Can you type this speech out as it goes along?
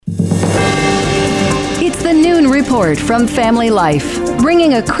Report from Family Life,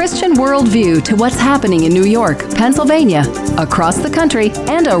 bringing a Christian worldview to what's happening in New York, Pennsylvania, across the country,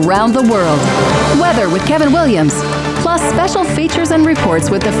 and around the world. Weather with Kevin Williams, plus special features and reports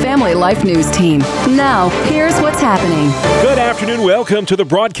with the Family Life News team. Now, here's what's happening. Good afternoon. Welcome to the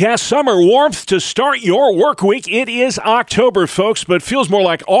broadcast. Summer warmth to start your work week. It is October, folks, but feels more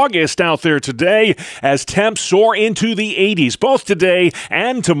like August out there today as temps soar into the 80s, both today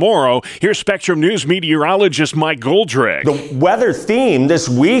and tomorrow. Here's Spectrum News meteorologist Mike Goldrick. The weather theme this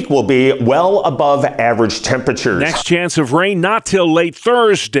week will be well above average temperatures. Next chance of rain not till late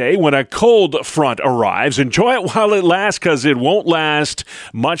Thursday when a cold front arrives. Enjoy it while it lasts, because it won't last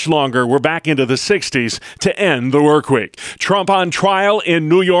much longer. We're back into the 60s to end the work week. Trump on trial in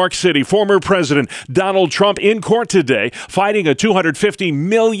New York City. Former President Donald Trump in court today fighting a $250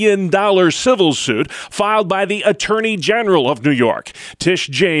 million civil suit filed by the Attorney General of New York. Tish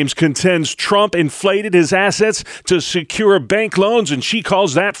James contends Trump inflated his assets to secure bank loans, and she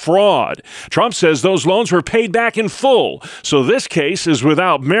calls that fraud. Trump says those loans were paid back in full, so this case is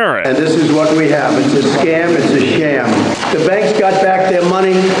without merit. And this is what we have. It's a scam. It's a sham. The banks got back their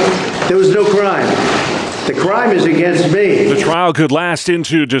money. There was no crime. The crime is against me. The trial could last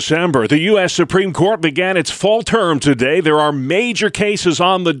into December. The U.S. Supreme Court began its fall term today. There are major cases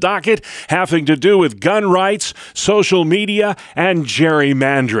on the docket having to do with gun rights, social media, and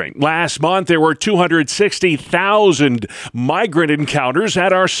gerrymandering. Last month, there were 260,000 migrant encounters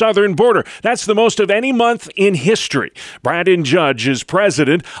at our southern border. That's the most of any month in history. Brandon Judge is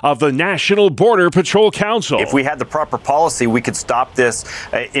president of the National Border Patrol Council. If we had the proper policy, we could stop this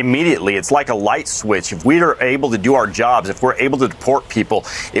immediately. It's like a light switch. If we are able to do our jobs, if we're able to deport people,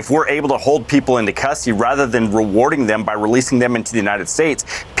 if we're able to hold people into custody rather than rewarding them by releasing them into the United States,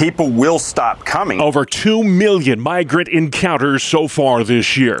 people will stop coming. Over 2 million migrant encounters so far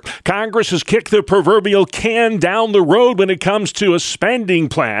this year. Congress has kicked the proverbial can down the road when it comes to a spending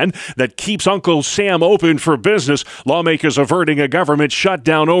plan that keeps Uncle Sam open for business. Lawmakers averting a government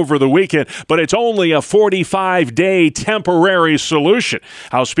shutdown over the weekend, but it's only a 45-day temporary solution.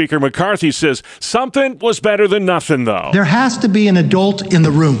 House Speaker McCarthy says something was better than nothing, though. There has to be an adult in the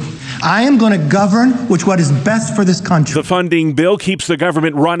room. I am going to govern what is best for this country. The funding bill keeps the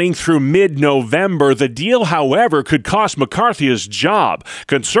government running through mid-November. The deal, however, could cost McCarthy his job.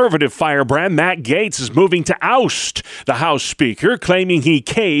 Conservative firebrand Matt Gaetz is moving to oust the House Speaker, claiming he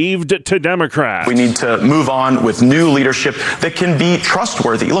caved to Democrats. We need to move on with new leadership that can be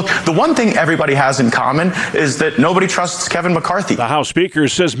trustworthy. Look, the one thing everybody has in common is that nobody trusts Kevin McCarthy. The House Speaker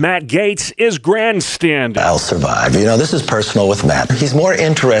says Matt Gaetz is grandstanding. I'll survive. You know, this is personal with Matt. He's more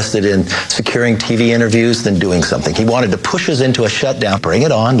interested in securing TV interviews than doing something. He wanted to push us into a shutdown. Bring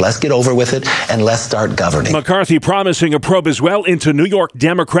it on. Let's get over with it, and let's start governing. McCarthy promising a probe as well into New York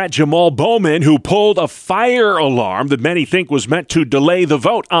Democrat Jamal Bowman, who pulled a fire alarm that many think was meant to delay the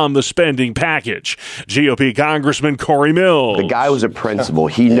vote on the spending package. GOP Congressman Corey Mills. The guy was a principal.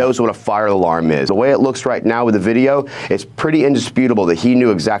 He knows what a fire alarm is. The way it looks right now with the video, it's pretty indisputable that he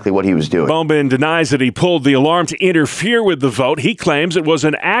knew exactly what he was doing. Bowman denies that he pulled the alarm to interfere with the vote. He claims it was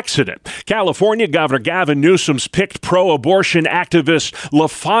an accident. California Governor Gavin Newsom's picked pro-abortion activist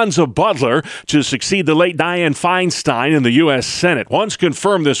LaFonza Butler to succeed the late Dianne Feinstein in the U.S. Senate. Once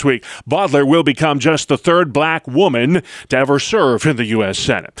confirmed this week, Butler will become just the third black woman to ever serve in the U.S.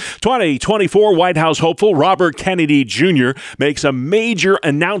 Senate. 2024 White House hopeful Robert Kennedy Jr. makes a major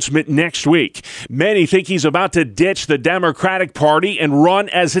announcement next week. Many think he's about to ditch the Democratic Party and run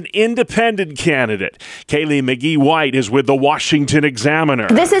as an independent candidate. Kaylee McGee-White is with the Washington Examiner.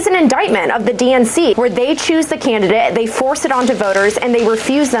 This is an indictment of the DNC, where they choose the candidate, they force it onto voters, and they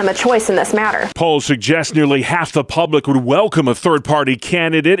refuse them a choice in this matter. Polls suggest nearly half the public would welcome a third-party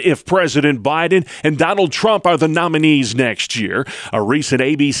candidate if President Biden and Donald Trump are the nominees next year. A recent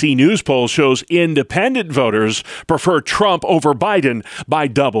ABC News poll shows independent voters prefer Trump over Biden by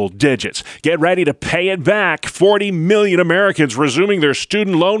double digits. Get ready to pay it back. 40 million Americans resuming their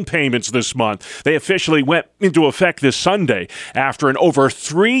student loan payments this month. They officially went into effect this Sunday after an over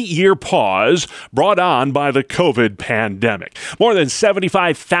 3-year pause brought on by the COVID pandemic. More than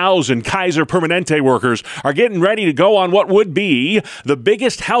 75,000 Kaiser Permanente workers are getting ready to go on what would be the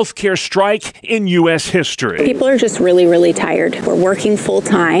biggest healthcare strike in U.S. history. People are just really, really tired. We're working full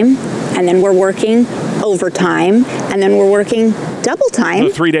time, and then we're working overtime, and then we're working double time. The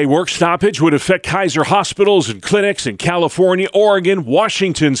 3-day work stoppage would affect Kaiser hospitals and clinics in California, Oregon,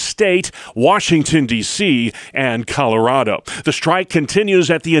 Washington State, Washington, D.C., and Colorado. The strike continues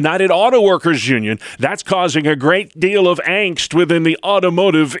at the United Auto Workers Union. That's causing a great deal of angst within the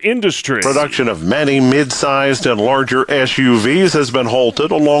automotive industry. Production of many mid-sized and larger SUVs has been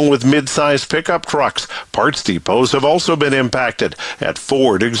halted, along with mid-sized pickup trucks. Parts depots have also been impacted. At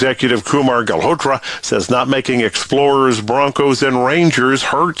Ford, Executive Kumar Galhotra says not making Explorers, Broncos, and Rangers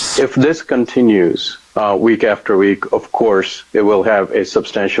hurts. If this continues week after week, of course, it will have a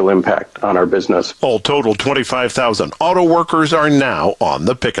substantial impact on our business. All total, 25,000 auto workers are now on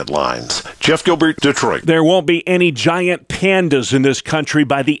the picket lines. Jeff Gilbert, Detroit. There won't be any giant pandas in this country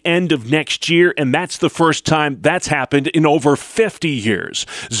by the end of next year, and that's the first time that's happened in over 50 years.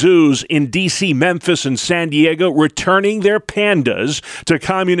 Zoos in D.C., Memphis, and San Diego returning their pandas to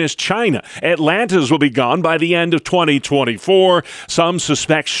communist China. Atlanta's will be gone by the end of 2024. Some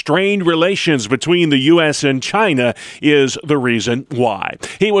suspect strained relations between the U.S. and China is the reason why.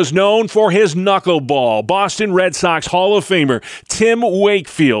 He was known for his knuckleball. Boston Red Sox Hall of Famer Tim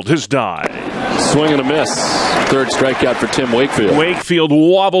Wakefield has died. Swing and a miss. Third strikeout for Tim Wakefield. Wakefield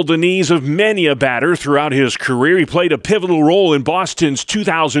wobbled the knees of many a batter throughout his career. He played a pivotal role in Boston's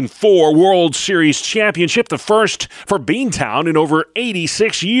 2004 World Series championship, the first for Beantown in over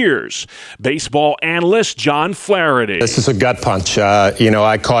 86 years. Baseball analyst John Flaherty. This is a gut punch.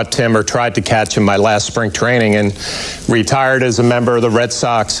 I caught Tim, or tried to catch him, my last spring training, and retired as a member of the Red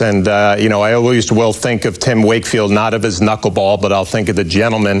Sox. And, I always will think of Tim Wakefield, not of his knuckleball, but I'll think of the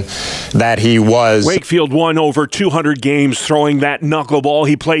gentleman that he was. Wakefield won over 200 games throwing that knuckleball.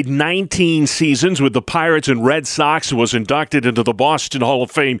 He played 19 seasons with the Pirates and Red Sox and was inducted into the Boston Hall of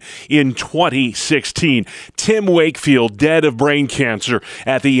Fame in 2016. Tim Wakefield, dead of brain cancer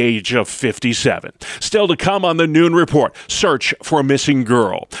at the age of 57. Still to come on the Noon Report, search for a missing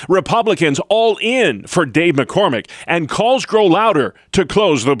girl. Republicans all in for Dave McCormick, and calls grow louder to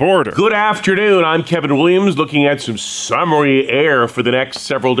close the border. Good afternoon. I'm Kevin Williams, looking at some summery air for the next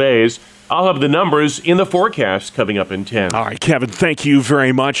several days. I'll have the numbers in the forecast coming up in 10. All right, Kevin, thank you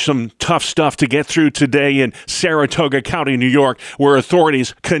very much. Some tough stuff to get through today in Saratoga County, New York, where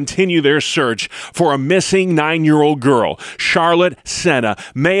authorities continue their search for a missing 9-year-old girl. Charlotte Senna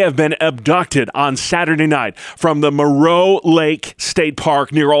may have been abducted on Saturday night from the Moreau Lake State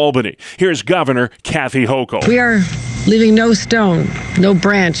Park near Albany. Here's Governor Kathy Hochul. We are leaving no stone, no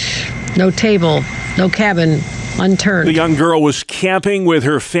branch, no table, no cabin unturned. The young girl was camping with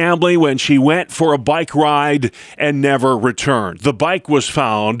her family when she went for a bike ride and never returned. The bike was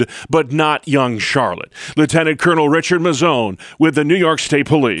found, but not young Charlotte. Lieutenant Colonel Richard Mazzone with the New York State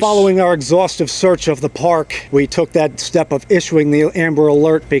Police. Following our exhaustive search of the park, we took that step of issuing the Amber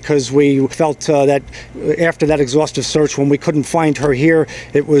Alert because we felt that after that exhaustive search, when we couldn't find her here,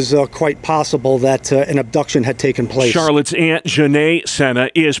 it was quite possible that an abduction had taken place. Charlotte's aunt, Janae Senna,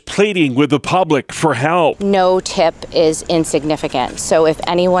 is pleading with the public for help. No tip is insignificant. So if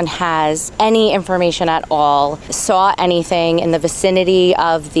anyone has any information at all, saw anything in the vicinity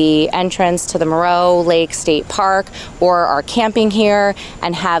of the entrance to the Moreau Lake State Park, or are camping here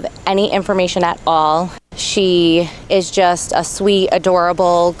and have any information at all, she is just a sweet,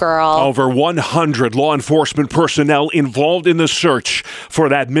 adorable girl. Over 100 law enforcement personnel involved in the search for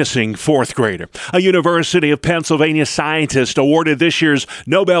that missing fourth grader. A University of Pennsylvania scientist awarded this year's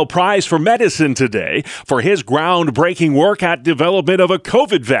Nobel Prize for Medicine today for his groundbreaking work at development of a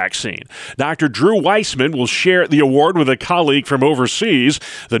COVID vaccine. Dr. Drew Weissman will share the award with a colleague from overseas.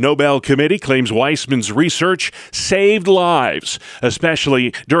 The Nobel Committee claims Weissman's research saved lives,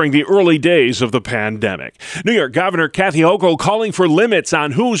 especially during the early days of the pandemic. New York Governor Kathy Hochul calling for limits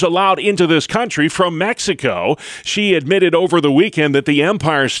on who's allowed into this country from Mexico. She admitted over the weekend that the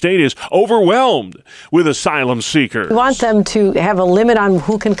Empire State is overwhelmed with asylum seekers. We want them to have a limit on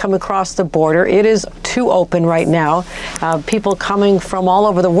who can come across the border. It is too open right now. People coming from all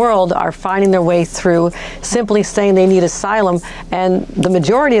over the world are finding their way through, simply saying they need asylum, and the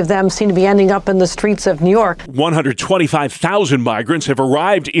majority of them seem to be ending up in the streets of New York. 125,000 migrants have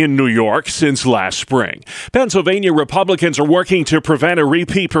arrived in New York since last spring. Pennsylvania Republicans are working to prevent a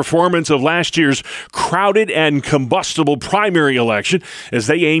repeat performance of last year's crowded and combustible primary election as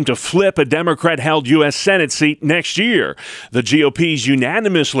they aim to flip a Democrat-held U.S. Senate seat next year. The GOP's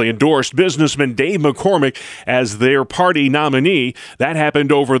unanimously endorsed businessman Dave McCormick as their party nominee. That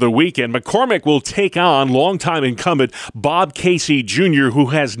happened over the weekend. McCormick will take on longtime incumbent Bob Casey Jr., who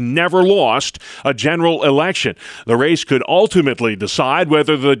has never lost a general election. The race could ultimately decide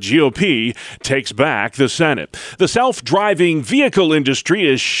whether the GOP takes back pack the Senate. The self-driving vehicle industry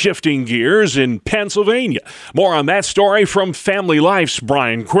is shifting gears in Pennsylvania. More on that story from Family Life's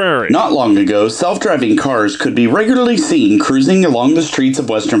Brian Query. Not long ago, self-driving cars could be regularly seen cruising along the streets of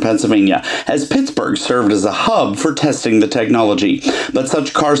western Pennsylvania, as Pittsburgh served as a hub for testing the technology. But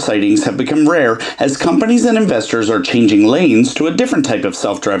such car sightings have become rare as companies and investors are changing lanes to a different type of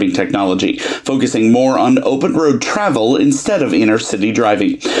self-driving technology, focusing more on open road travel instead of inner city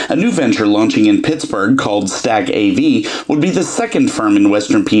driving. A new venture launching in Pittsburgh called Stack AV would be the second firm in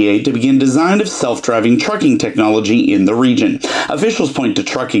western PA to begin design of self-driving trucking technology in the region. Officials point to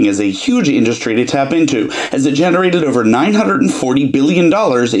trucking as a huge industry to tap into, as it generated over $940 billion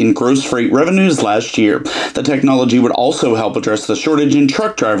in gross freight revenues last year. The technology would also help address the shortage in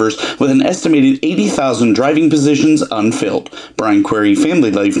truck drivers, with an estimated 80,000 driving positions unfilled. Brian Query,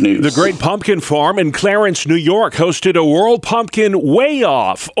 Family Life News. The Great Pumpkin Farm in Clarence, New York hosted a World Pumpkin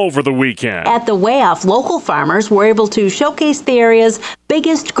Weigh-Off over the weekend. At the Weigh-Off, local farmers were able to showcase the area's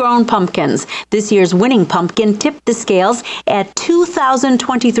biggest grown pumpkins. This year's winning pumpkin tipped the scales at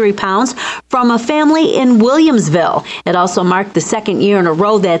 2,023 pounds from a family in Williamsville. It also marked the second year in a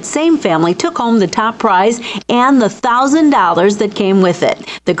row that same family took home the top prize and the $1,000 that came with it.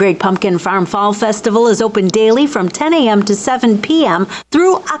 The Great Pumpkin Farm Fall Festival is open daily from 10 a.m. to 7 p.m.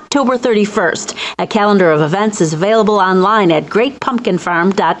 through October 31st. A calendar of events is available online at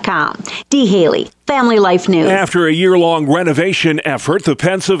greatpumpkinfarm.com. Dee Haley, Family Life News. After a year-long renovation effort, the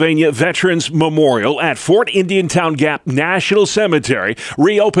Pennsylvania Veterans Memorial at Fort Indiantown Gap National Cemetery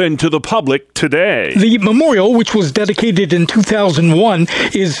reopened to the public today. The memorial, which was dedicated in 2001,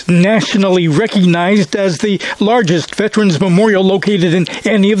 is nationally recognized as the largest veterans memorial located in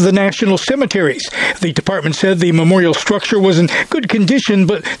any of the national cemeteries. The department said the memorial structure was in good condition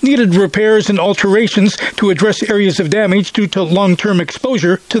but needed repairs and alterations to address areas of damage due to long-term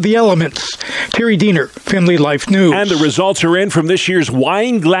exposure to the elements. Terry Diener, Family Life News. And the results are in from this year's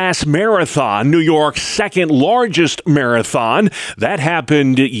Wine Glass Marathon, New York's second largest marathon. That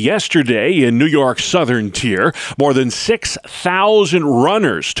happened yesterday in New York's southern tier. More than 6,000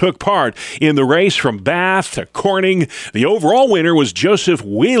 runners took part in the race from Bath to Corning. The overall winner was Joseph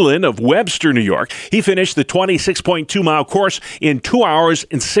Whelan of Webster, New York. He finished the 26.2-mile course in 2 hours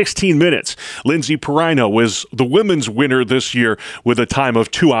and 16 minutes. Lindsay Perino was the women's winner this year with a time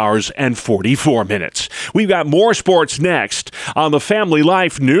of 2 hours and 44 minutes. We've got more sports next on the Family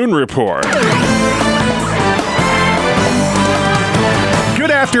Life Noon Report. Good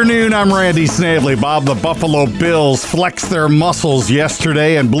afternoon, I'm Randy Snavely. Bob, the Buffalo Bills flexed their muscles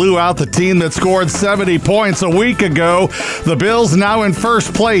yesterday and blew out the team that scored 70 points a week ago. The Bills now in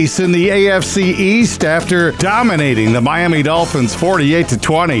first place in the AFC East after dominating the Miami Dolphins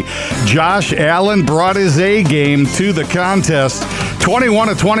 48-20. Josh Allen brought his A game to the contest. 21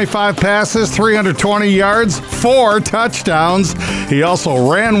 of 25 passes, 320 yards, 4 touchdowns. He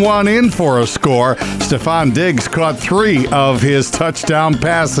also ran one in for a score. Stephon Diggs caught 3 of his touchdown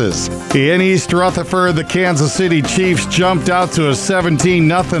passes. In East Rutherford, the Kansas City Chiefs jumped out to a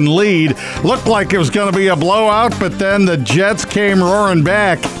 17-0 lead. Looked like it was going to be a blowout, but then the Jets came roaring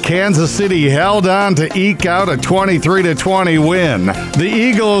back. Kansas City held on to eke out a 23-20 win. The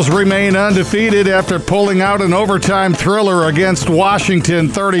Eagles remain undefeated after pulling out an overtime thriller against Washington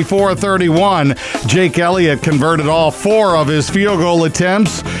 34-31. Jake Elliott converted all 4 of his field goal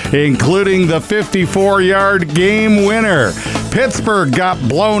attempts, including the 54-yard game winner. Pittsburgh got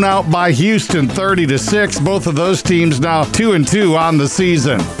blown out by Houston 30-6. Both of those teams now 2-2 on the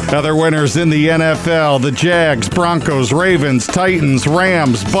season. Other winners in the NFL: the Jags, Broncos, Ravens, Titans,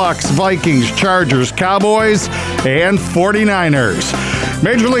 Rams, Bucks, Vikings, Chargers, Cowboys, and 49ers.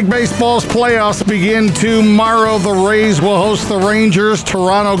 Major League Baseball's playoffs begin tomorrow. The Rays will host the Rangers.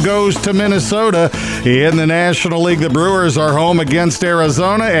 Toronto goes to Minnesota. In the National League, the Brewers are home against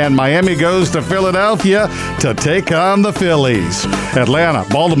Arizona, and Miami goes to Philadelphia to take on the Phillies. Atlanta,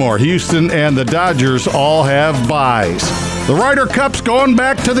 Baltimore, Houston, and the Dodgers all have byes. The Ryder Cup's going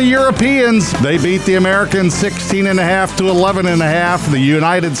back to the Europeans. They beat the Americans 16.5 to 11.5. The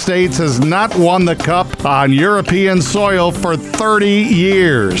United States has not won the Cup on European soil for 30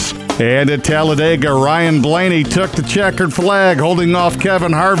 years. And at Talladega, Ryan Blaney took the checkered flag, holding off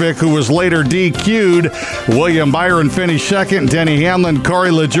Kevin Harvick, who was later DQ'd. William Byron finished second. Denny Hamlin, Corey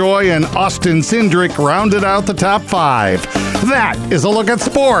LaJoie, and Austin Cindric rounded out the top 5. That is a look at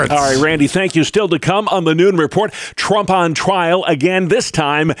sports. All right, Randy, thank you. Still to come on the Noon Report, Trump on trial again. This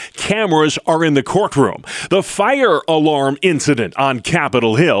time, cameras are in the courtroom. The fire alarm incident on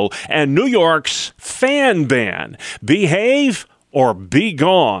Capitol Hill and New York's fan ban. Behave or be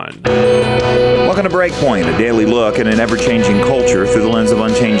gone. Welcome to Breakpoint, a daily look at an ever-changing culture through the lens of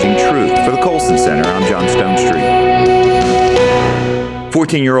unchanging truth. For the Colson Colson Center, I'm John Stonestreet.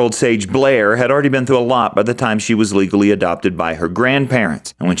 14-year-old Sage Blair had already been through a lot by the time she was legally adopted by her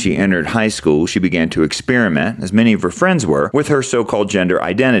grandparents. And when she entered high school, she began to experiment, as many of her friends were, with her so-called gender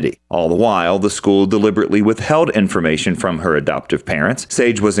identity. All the while, the school deliberately withheld information from her adoptive parents.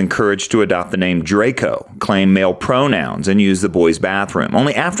 Sage was encouraged to adopt the name Draco, claim male pronouns, and use the boys' bathroom.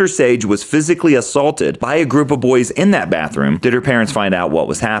 Only after Sage was physically assaulted by a group of boys in that bathroom did her parents find out what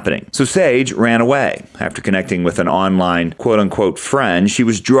was happening. So Sage ran away. After connecting with an online quote-unquote friend, she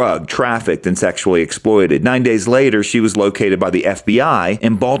was drugged, trafficked, and sexually exploited. 9 days later, she was located by the FBI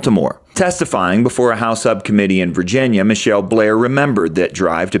in Baltimore. Testifying before a House subcommittee in Virginia, Michelle Blair remembered that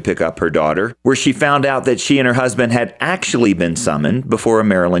drive to pick up her daughter, where she found out that she and her husband had actually been summoned before a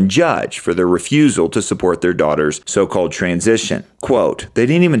Maryland judge for their refusal to support their daughter's so-called transition. Quote, "They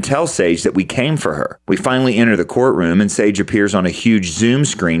didn't even tell Sage that we came for her. We finally enter the courtroom and Sage appears on a huge Zoom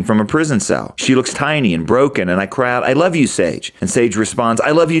screen from a prison cell. She looks tiny and broken and I cry out, 'I love you, Sage.' And Sage responds,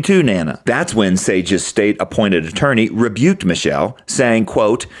 'I love you too, Nana.' That's when Sage's state-appointed attorney rebuked Michelle, saying,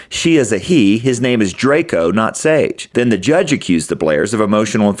 quote, 'She is a he. His name is Draco, not Sage.' Then the judge accused the Blairs of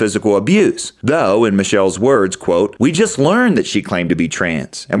emotional and physical abuse. Though, in Michelle's words, quote, 'We just learned that she claimed to be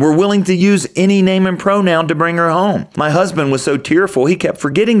trans, and we're willing to use any name and pronoun to bring her home. My husband was so tearful he kept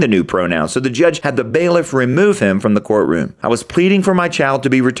forgetting the new pronoun, so the judge had the bailiff remove him from the courtroom. I was pleading for my child to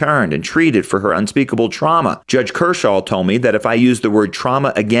be returned and treated for her unspeakable trauma. Judge Kershaw told me that if I used the word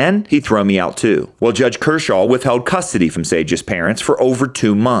trauma again, he'd throw me out too.' Well, Judge Kershaw withheld custody from Sage's parents for over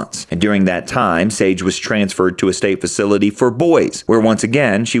 2 months. And during that time, Sage was transferred to a state facility for boys, where once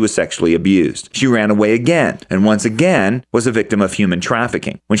again she was sexually abused. She ran away again, and once again was a victim of human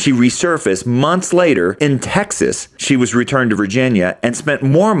trafficking. When she resurfaced months later in Texas, she was returned to Virginia and spent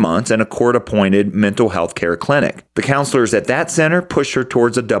more months in a court-appointed mental health care clinic. The counselors at that center pushed her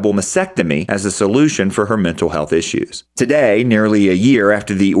towards a double mastectomy as a solution for her mental health issues. Today, nearly a year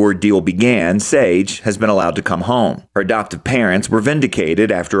after the ordeal began, Sage has been allowed to come home. Her adoptive parents were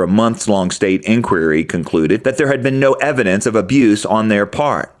vindicated after a months-long state inquiry concluded that there had been no evidence of abuse on their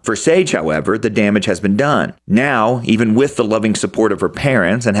part. For Sage, however, the damage has been done. Now, even with the loving support of her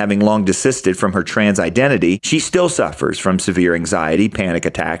parents and having long desisted from her trans identity, she still suffers from severe anxiety, panic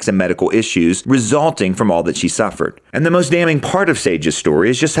attacks, and medical issues resulting from all that she suffered. And the most damning part of Sage's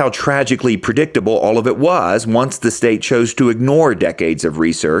story is just how tragically predictable all of it was once the state chose to ignore decades of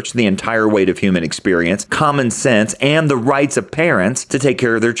research, the entire weight of human experience, common sense, and the rights of parents to take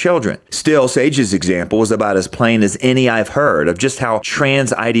care of their children. Still, Sage's example is about as plain as any I've heard of just how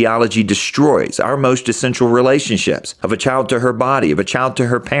trans ideology destroys our most essential relationships, of a child to her body, of a child to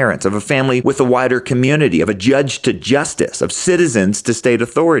her parents, of a family with a wider community, of a judge to justice, of citizens to state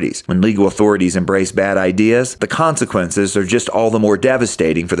authorities. When legal authorities embrace bad ideas, the consequences are just all the more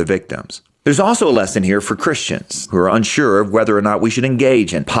devastating for the victims. There's also a lesson here for Christians who are unsure of whether or not we should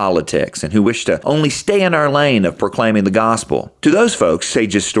engage in politics and who wish to only stay in our lane of proclaiming the gospel. To those folks,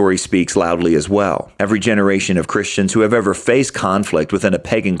 Sage's story speaks loudly as well. Every generation of Christians who have ever faced conflict within a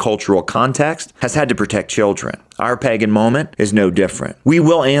pagan cultural context has had to protect children. Our pagan moment is no different. We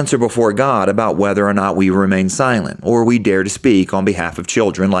will answer before God about whether or not we remain silent or we dare to speak on behalf of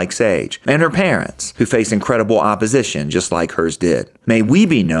children like Sage and her parents who face incredible opposition just like hers did. May we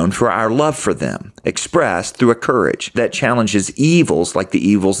be known for our love for them, expressed through a courage that challenges evils like the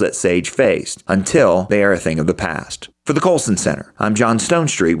evils that Sage faced until they are a thing of the past. For the Colson Center, I'm John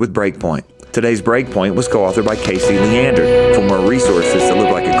Stonestreet with Breakpoint. Today's Breakpoint was co-authored by Casey Leander. For more resources to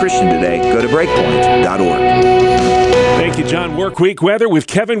live like a Christian today, go to breakpoint.org. Thank you, John. Workweek weather with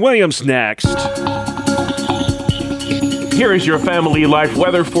Kevin Williams next. Here is your family life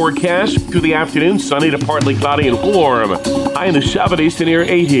weather forecast. Through the afternoon, sunny to partly cloudy and warm. High in the 70s to near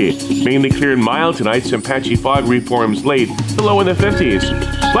 80. Mainly clear and mild tonight. Some patchy fog reforms late. The low in the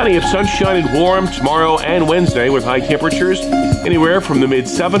 50s. Plenty of sunshine and warm tomorrow and Wednesday with high temperatures anywhere from the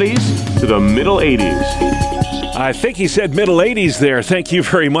mid-70s to the middle 80s. I think he said middle 80s there. Thank you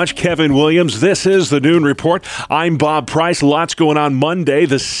very much, Kevin Williams. This is the Noon Report. I'm Bob Price. Lots going on Monday,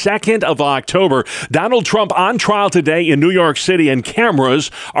 the 2nd of October. Donald Trump on trial today in New York City, and cameras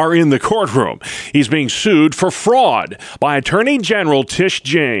are in the courtroom. He's being sued for fraud by Attorney General Tish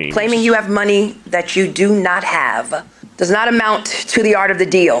James. Claiming you have money that you do not have does not amount to the art of the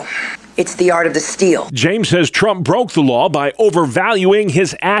deal. It's the art of the steal. James says Trump broke the law by overvaluing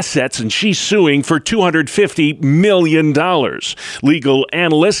his assets, and she's suing for $250 million. Legal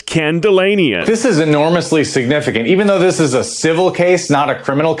analyst Ken Delanian. This is enormously significant. Even though this is a civil case, not a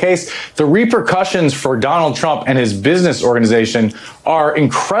criminal case, the repercussions for Donald Trump and his business organization are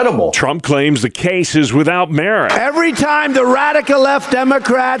incredible. Trump claims the case is without merit. Every time the radical left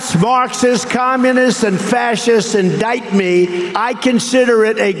Democrats, Marxists, communists, and fascists indict me, I consider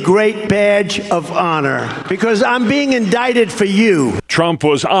it a great badge of honor because I'm being indicted for you. Trump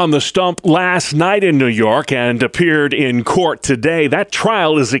was on the stump last night in New York and appeared in court today. That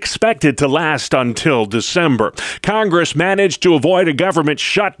trial is expected to last until December. Congress managed to avoid a government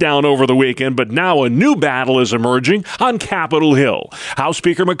shutdown over the weekend, but now a new battle is emerging on Capitol Hill. House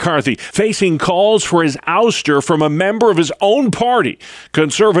Speaker McCarthy facing calls for his ouster from a member of his own party,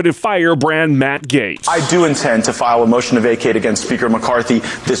 conservative firebrand Matt Gaetz. I do intend to file a motion to vacate against Speaker McCarthy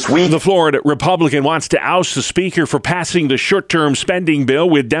this week. The Florida Republican wants to oust the Speaker for passing the short-term spending bill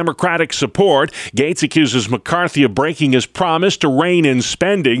with Democratic support. Gaetz accuses McCarthy of breaking his promise to rein in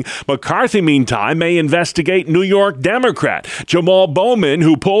spending. McCarthy, meantime, may investigate New York Democrat Jamal Bowman,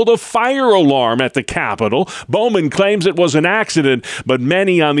 who pulled a fire alarm at the Capitol. Bowman claims it was an accident, but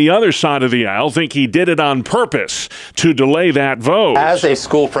many on the other side of the aisle think he did it on purpose to delay that vote. As a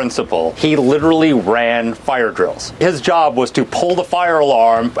school principal, he literally ran fire drills. His job was to pull the fire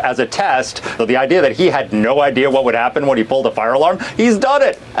alarm as a test. So the idea that he had no idea what would happen when he pulled a fire alarm, he's done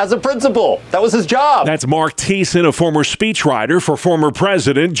it as a principal. That was his job. That's Mark Thiessen, a former speechwriter for former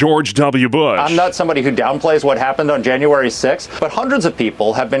President George W. Bush. I'm not somebody who downplays what happened on January 6th, but hundreds of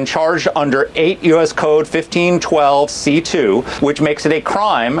people have been charged under 8 U.S. Code 1512 C2, which makes it a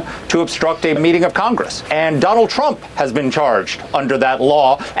crime to obstruct a meeting of Congress. And Donald Trump has been charged under that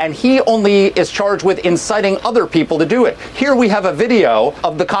law, and he only is charged with inciting other people to do it. Here we have a video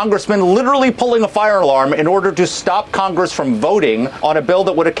of the congressman literally pulling a fire alarm in order to stop Congress from voting on a bill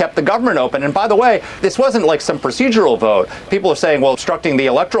that would have kept the government open. And by the way, this wasn't like some procedural vote. People are saying, well, obstructing the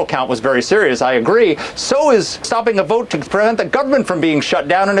electoral count was very serious. I agree. So is stopping a vote to prevent the government from being shut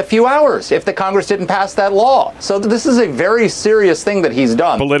down in a few hours if the Congress didn't pass that law. So this is a very serious thing that he's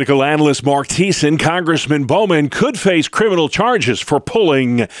done. Political analyst Mark Thiessen, Congressman Bowman could face criminal charges for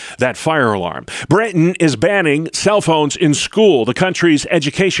pulling that fire alarm. Britain is banning cell phones in school. The country's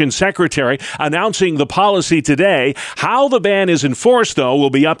education secretary announcing the policy today. How the ban is enforced, though, will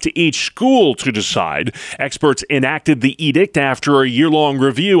be up to each school to decide. Experts enacted the edict after a year-long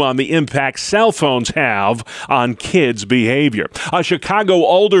review on the impact cell phones have on kids' behavior. A Chicago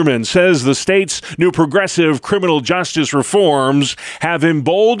alderman says the state's new progressive criminal justice reforms have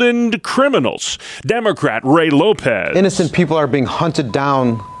emboldened criminals. Democrat Ray Lopez. Innocent people are being hunted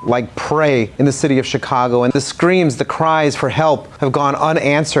down like prey in the city of Chicago, and the screams, the cries for help have gone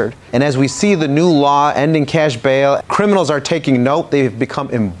unanswered. And as we see the new law ending cash bail, criminals are taking note. They've become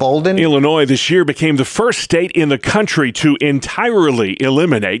emboldened. Illinois this year became the first state in the country to entirely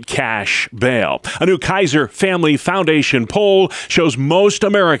eliminate cash bail. A new Kaiser Family Foundation poll shows most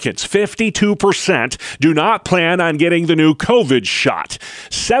Americans, 52%, do not plan on getting the new COVID shot.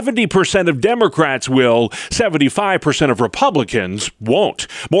 70% of Democrats will, 75% of Republicans won't.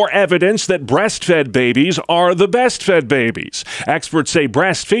 More evidence that breastfed babies are the best fed babies. Experts say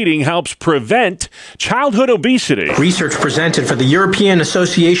breastfeeding helps prevent childhood obesity. Research presented for the European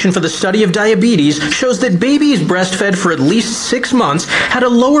Association for the Study of Diabetes shows that babies breastfed for at least 6 months had a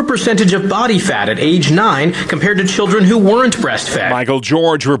lower percentage of body fat at age 9 compared to children who weren't breastfed. Michael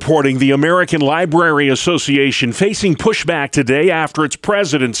George reporting the American Library Association facing pushback today after its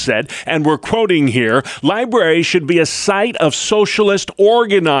president said, and we're quoting here, libraries should be a site of socialist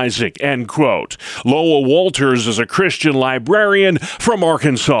organizing, end quote. Lowell Walters is a Christian librarian from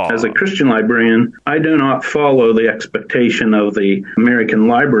Arkansas. As a Christian librarian, I do not follow the expectation of the American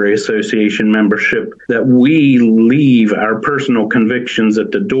Library Association membership that we leave our personal convictions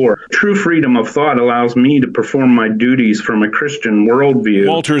at the door. True freedom of thought allows me to perform my duties from a Christian worldview.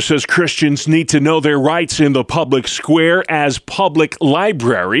 Walters says Christians need to know their rights in the public square as public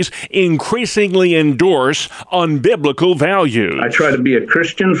libraries increasingly endorse unbiblical values. I try to be a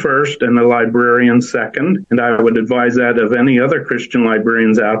Christian first and a librarian second, and I would advise that of any other Christian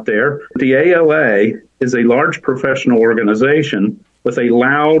librarians out there. The ALA is a large professional organization with a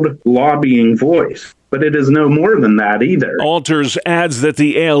loud lobbying voice, but it is no more than that either. Walters adds that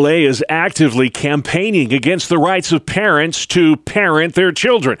the ALA is actively campaigning against the rights of parents to parent their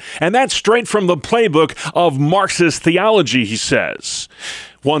children, and that's straight from the playbook of Marxist theology, he says.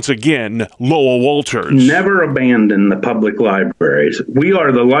 Once again, Lowell Walters. Never abandon the public libraries. We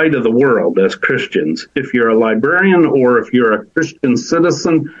are the light of the world as Christians. If you're a librarian or if you're a Christian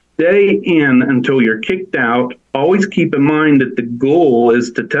citizen, stay in until you're kicked out. Always keep in mind that the goal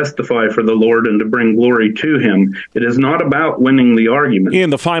is to testify for the Lord and to bring glory to him. It is not about winning the argument. In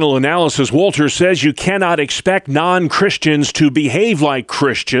the final analysis, Walters says you cannot expect non-Christians to behave like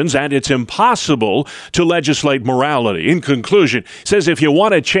Christians, and it's impossible to legislate morality. In conclusion, he says if you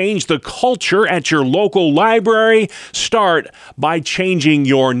want to change the culture at your local library, start by changing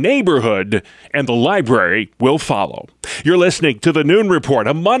your neighborhood, and the library will follow. You're listening to the Noon Report,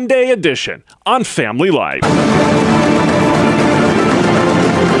 a Monday edition on Family Life.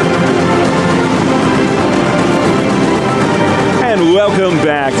 And welcome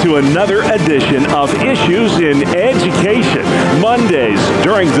back to another edition of Issues in Education. Mondays,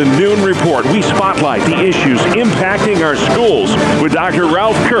 during the Noon Report, we spotlight the issues impacting our schools with Dr.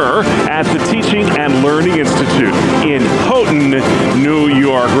 Ralph Kerr at the Teaching and Learning Institute in Houghton, New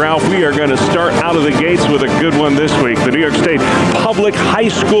York. Ralph, we are going to start out of the gates with a good one this week. The New York State Public High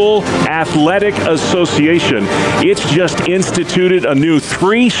School Athletic Association. It's just instituted a new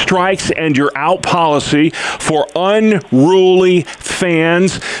 3 strikes and you're out policy for unruly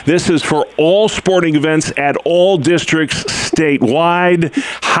fans. This is for all sporting events at all districts statewide.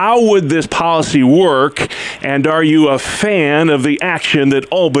 How would this policy work? And are you a fan of the action that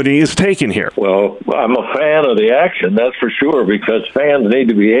Albany is taking here? Well, I'm a fan of the action, that's for sure, because fans need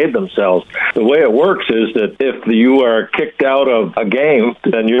to behave themselves. The way it works is that if you are kicked out of a game,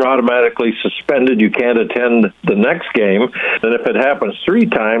 then you're automatically suspended. You can't attend the next game. And if it happens 3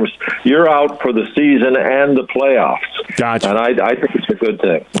 times, you're out for the season and the playoffs. Gotcha. And I think it's a good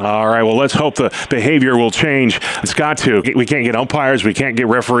thing. All right, well, let's hope the behavior will change. It's got to. We can't get umpires. We can't get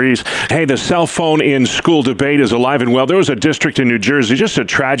referees. Hey, the cell phone in school debate is alive and well. There was a district in New Jersey, just a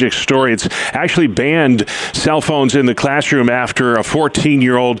tragic story. It's actually banned cell phones in the classroom after a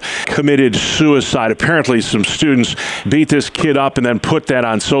 14-year-old committed suicide. Apparently, some students beat this kid up and then put that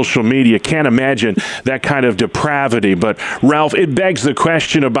on social media. Can't imagine that kind of depravity. But, Ralph, it begs the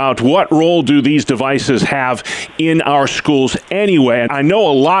question about what role do these devices have in our schools anyway? I know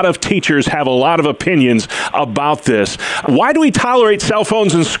a lot of teachers have a lot of opinions about this. Why do we tolerate cell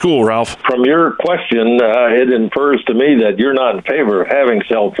phones in school, Ralph? From your question, it infers to me that you're not in favor of having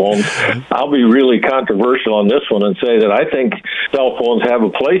cell phones. I'll be really controversial on this one and say that I think cell phones have a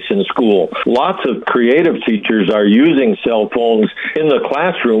place in school. Lots of creative teachers are using cell phones in the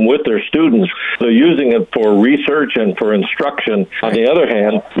classroom with their students. They're using it for research and for instruction. On the other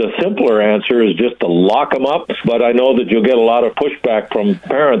hand, the simpler answer is just to lock them up, but I know that you'll get a lot of pushback from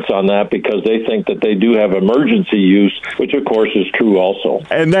parents on that because they think that they do have emergency use, which of course is true also.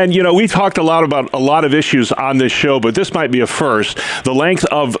 And then, we talked a lot about a lot of issues on this show, but this might be a first. The length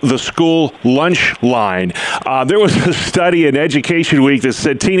of the school lunch line. There was a study in Education Week that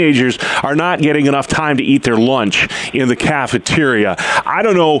said teenagers are not getting enough time to eat their lunch in the cafeteria. I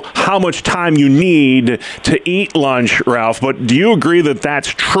don't know how much time you need to eat lunch, Ralph, but do you agree that that's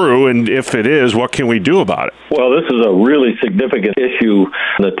true? And if it is, what can we do about it? Well, this is a really significant issue.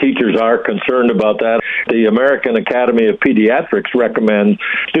 The teachers are concerned about that. The American Academy of Pediatrics recommends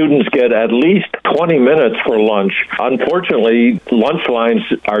students get at least 20 minutes for lunch. Unfortunately, lunch lines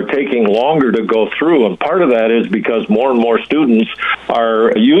are taking longer to go through, and part of that is because more and more students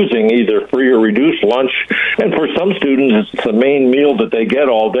are using either free or reduced lunch, and for some students, it's the main meal that they get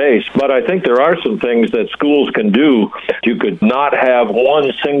all day. But I think there are some things that schools can do. You could not have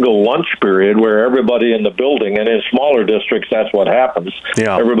one single lunch period where everybody in the building, and in smaller districts, that's what happens.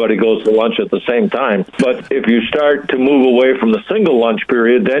 Yeah. Everybody goes to lunch at the same time. But if you start to move away from the single lunch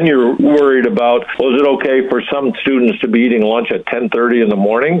period, then you're worried about, was it okay for some students to be eating lunch at 10:30 in the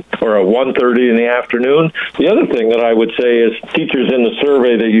morning or at 1:30 in the afternoon? The other thing that I would say is teachers in the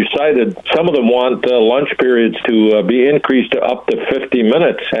survey that you cited, some of them want lunch periods to be increased to up to 50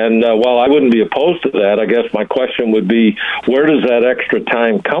 minutes. And while I wouldn't be opposed to that, I guess my question would be, where does that extra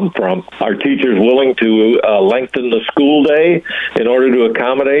time come from? Are teachers willing to lengthen the school day in order to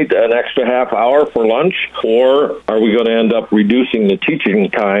accommodate an extra half hour for lunch? Or are we going to end up reducing the teaching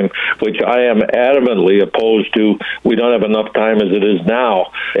time, which I am adamantly opposed to? We don't have enough time as it is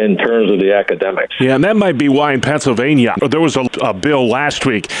now in terms of the academics. Yeah, and that might be why in Pennsylvania, there was a bill last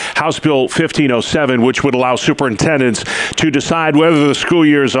week, House Bill 1507, which would allow superintendents to decide whether the school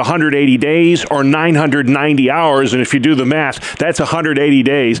year is 180 days or 990 hours. And if you do the math, that's 180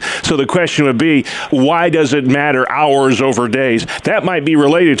 days. So the question would be, why does it matter hours over days. That might be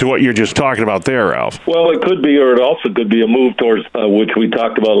related to what you're just talking about there, Ralph. Well, it could be, or it also could be a move towards, which we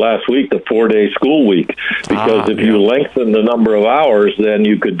talked about last week, the 4-day school week. Because if you lengthen the number of hours, then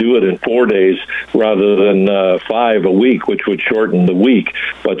you could do it in 4 days rather than 5 a week, which would shorten the week,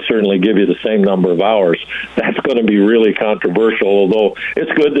 but certainly give you the same number of hours. That's going to be really controversial, although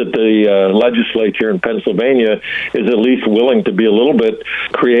it's good that the legislature in Pennsylvania is at least willing to be a little bit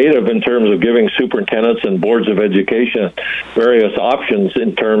creative in terms of giving superintendents and boards of education various options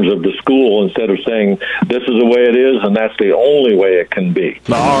in terms of the school, instead of saying this is the way it is and that's the only way it can be.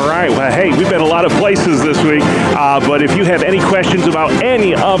 All right. Well, hey, we've been a lot of places this week, but if you have any questions about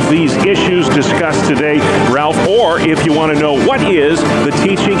any of these issues discussed today, Ralph, or if you want to know what is the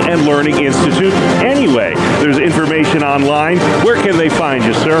Teaching and Learning Institute anyway, there's information online. Where can they find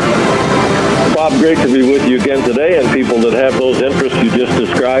you, sir? Bob, great to be with you again today, and people that have those interests you just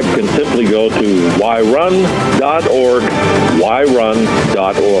described can simply go to whyrun.org,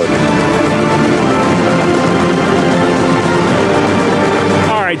 whyrun.org.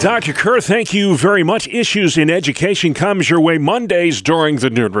 All right, Dr. Kerr, thank you very much. Issues in Education comes your way Mondays during the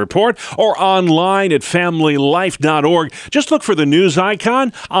Noon Report or online at familylife.org. Just look for the news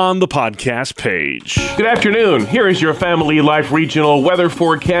icon on the podcast page. Good afternoon. Here is your Family Life regional weather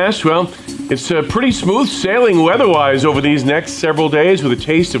forecast. Well, it's pretty smooth sailing weather-wise over these next several days with a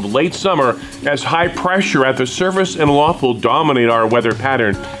taste of late summer as high pressure at the surface and aloft will dominate our weather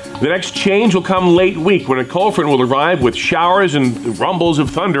pattern. The next change will come late week when a cold front will arrive with showers and rumbles of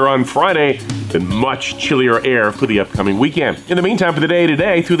thunder on Friday and much chillier air for the upcoming weekend. In the meantime, for the day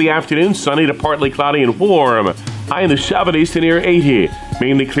today, through the afternoon, sunny to partly cloudy and warm. High in the 70s to near 80.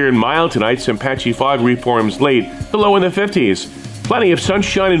 Mainly clear and mild tonight. Some patchy fog reforms late. The low in the 50s. Plenty of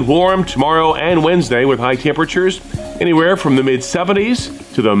sunshine and warm tomorrow and Wednesday with high temperatures anywhere from the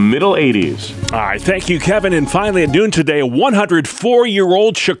mid-70s to the middle 80s. All right, thank you, Kevin. And finally at noon today, a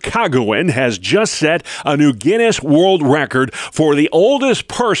 104-year-old Chicagoan has just set a new Guinness World Record for the oldest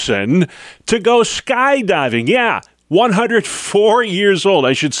person to go skydiving. Yeah. 104 years old,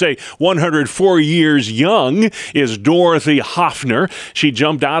 I should say 104 years young, is Dorothy Hoffner. She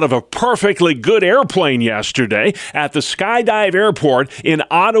jumped out of a perfectly good airplane yesterday at the Skydive Airport in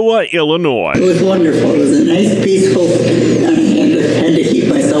Ottawa, Illinois. It was wonderful. It was a nice, peaceful, I had to keep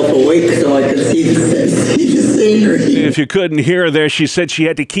myself awake so I could see the scenery. If you couldn't hear her there, she said she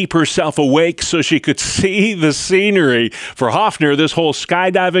had to keep herself awake so she could see the scenery. For Hoffner, this whole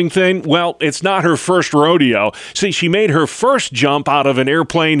skydiving thing, well, it's not her first rodeo. See, she made her first jump out of an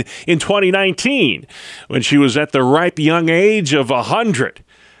airplane in 2019 when she was at the ripe young age of 100.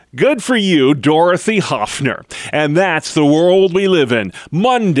 Good for you, Dorothy Hoffner. And that's the world we live in.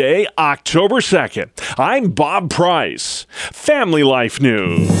 Monday, October 2nd. I'm Bob Price. Family Life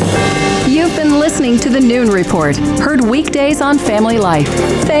News. You've been listening to the Noon Report, heard weekdays on Family Life.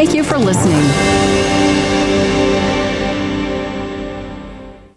 Thank you for listening.